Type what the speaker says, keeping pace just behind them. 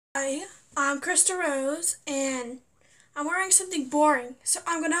Hi, I'm CrystaRose, and I'm wearing something boring, so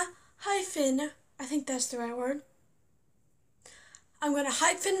I'm gonna hyphen, I think that's the right word. I'm gonna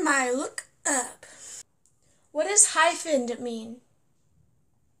hyphen my look up. What does hyphened mean?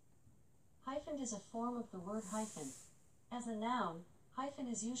 Hyphened is a form of the word hyphen. As a noun, hyphen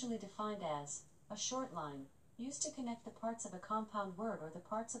is usually defined as a short line, used to connect the parts of a compound word or the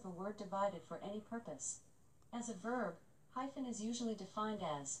parts of a word divided for any purpose. As a verb, hyphen is usually defined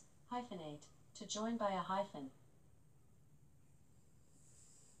as hyphenate, to join by a hyphen.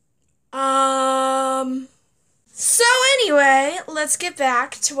 So anyway, let's get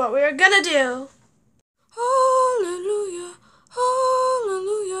back to what we were gonna do. Hallelujah,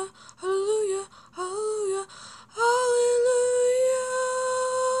 hallelujah, hallelujah, hallelujah, hallelujah.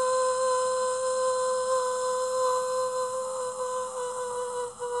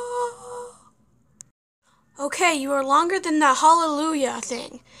 Okay, you are longer than the hallelujah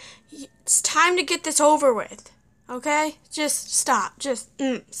thing. It's time to get this over with. Okay? Just stop. Just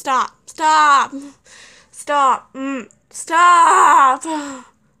stop. Stop. Stop. Stop.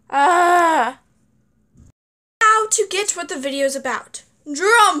 Now to get what the video's about.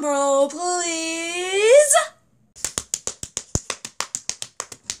 Drum roll, please.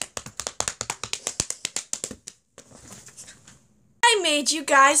 I made you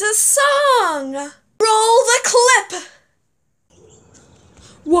guys a song. Roll the clip.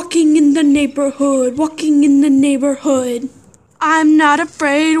 Walking in the neighborhood, walking in the neighborhood. I'm not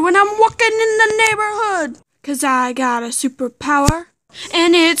afraid when I'm walking in the neighborhood. 'Cause I got a superpower,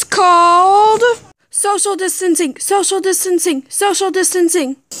 and it's called social distancing, social distancing, social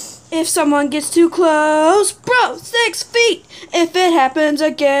distancing. If someone gets too close, bro, 6 feet. If it happens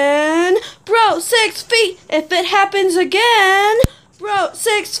again, bro, 6 feet. If it happens again, bro,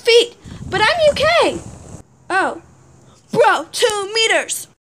 6 feet. But I'm UK. Oh, bro, 2 meters.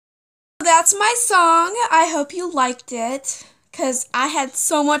 That's my song. I hope you liked it, 'cause I had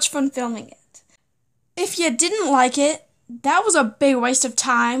so much fun filming it. If you didn't like it, that was a big waste of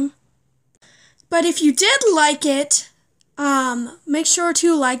time. But if you did like it, make sure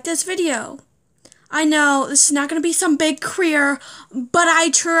to like this video. I know this is not going to be some big career, but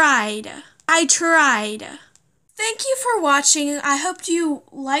I tried. I tried. Thank you for watching. I hope you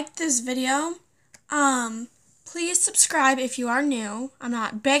liked this video. Please subscribe if you are new. I'm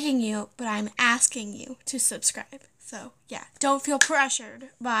not begging you, but I'm asking you to subscribe. So, yeah, don't feel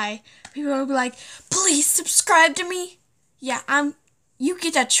pressured by people who be like, please subscribe to me. Yeah, you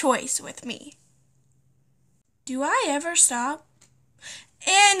get a choice with me. Do I ever stop?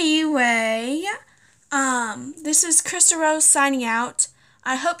 Anyway, this is CrystaRose signing out.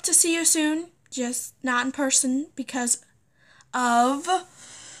 I hope to see you soon, just not in person because of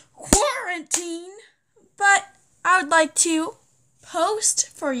quarantine. But I would like to post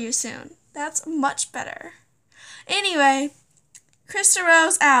for you soon. That's much better. Anyway,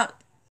 CrystaRose out.